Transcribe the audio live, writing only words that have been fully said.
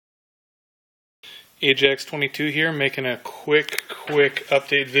Ajax22 here, making a quick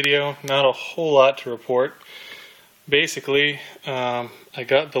update video. Not a whole lot to report. Basically, I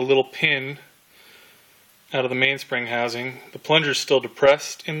got the little pin out of the mainspring housing. The plunger's still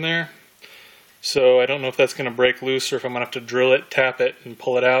depressed in there, so I don't know if that's going to break loose or if I'm going to have to drill it, tap it, and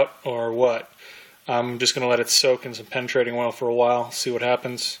pull it out, or what. I'm just going to let it soak in some penetrating oil for a while, see what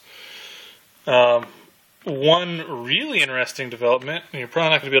happens. One really interesting development, and you're probably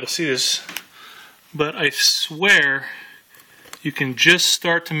not going to be able to see this, but I swear you can just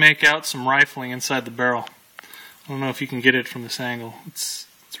start to make out some rifling inside the barrel. I don't know if you can get it from this angle. It's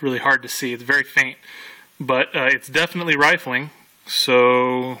really hard to see. It's very faint, but it's definitely rifling,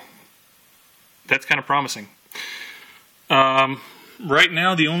 so that's kind of promising. Right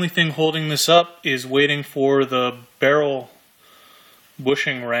now, the only thing holding this up is waiting for the barrel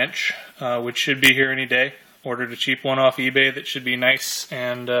bushing wrench, which should be here any day. Ordered a cheap one off eBay that should be nice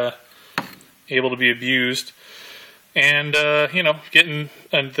and able to be abused. And, getting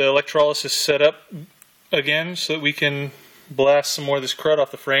the electrolysis set up again so that we can blast some more of this crud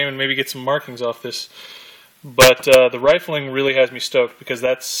off the frame and maybe get some markings off this. But the rifling really has me stoked, because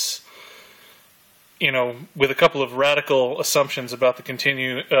that's, with a couple of radical assumptions about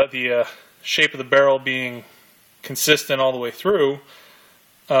the shape of the barrel being consistent all the way through,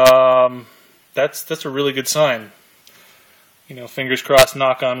 that's a really good sign. Fingers crossed,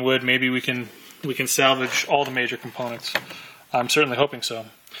 knock on wood, maybe we can salvage all the major components. I'm certainly hoping so.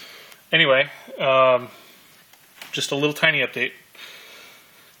 Anyway, just a little tiny update.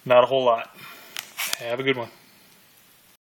 Not a whole lot. Have a good one.